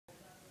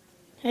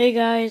Hey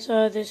guys,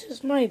 this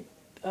is my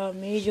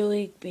Major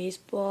League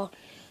Baseball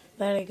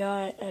that I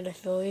got at a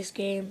Phillies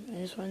game.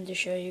 I just wanted to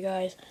show you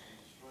guys.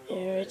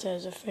 Here it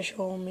says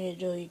official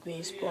Major League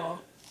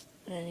Baseball,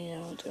 and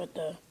it's got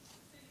the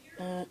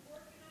that,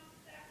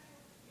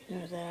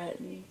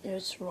 and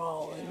it's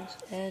Rollins,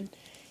 and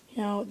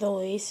the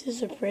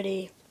laces are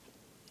pretty.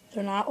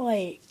 They're not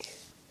like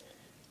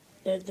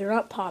they're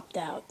not popped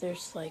out. They're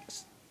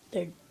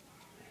what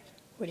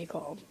do you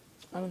call them?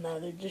 I don't know.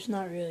 They're just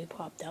not really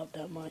popped out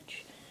that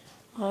much.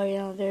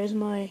 Oh there's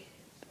my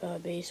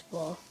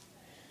baseball.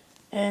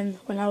 And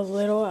when I was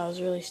little, I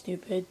was really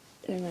stupid,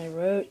 and I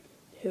wrote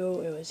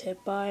who it was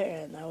hit by,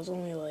 and I was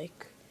only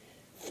like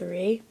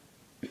 3.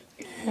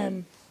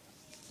 And,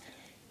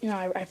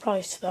 I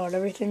probably spelled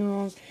everything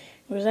wrong.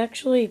 It was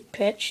actually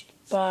pitched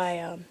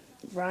by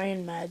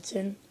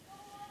Madson.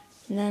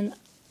 And then,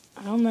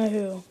 I don't know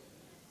who.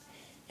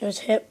 It was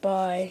hit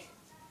by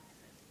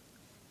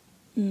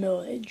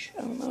Millage.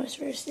 I don't know his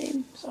first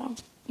name. So,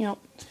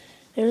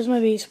 there's my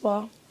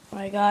baseball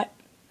I got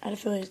at a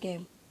Phillies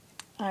game.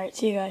 Alright,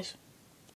 see you guys.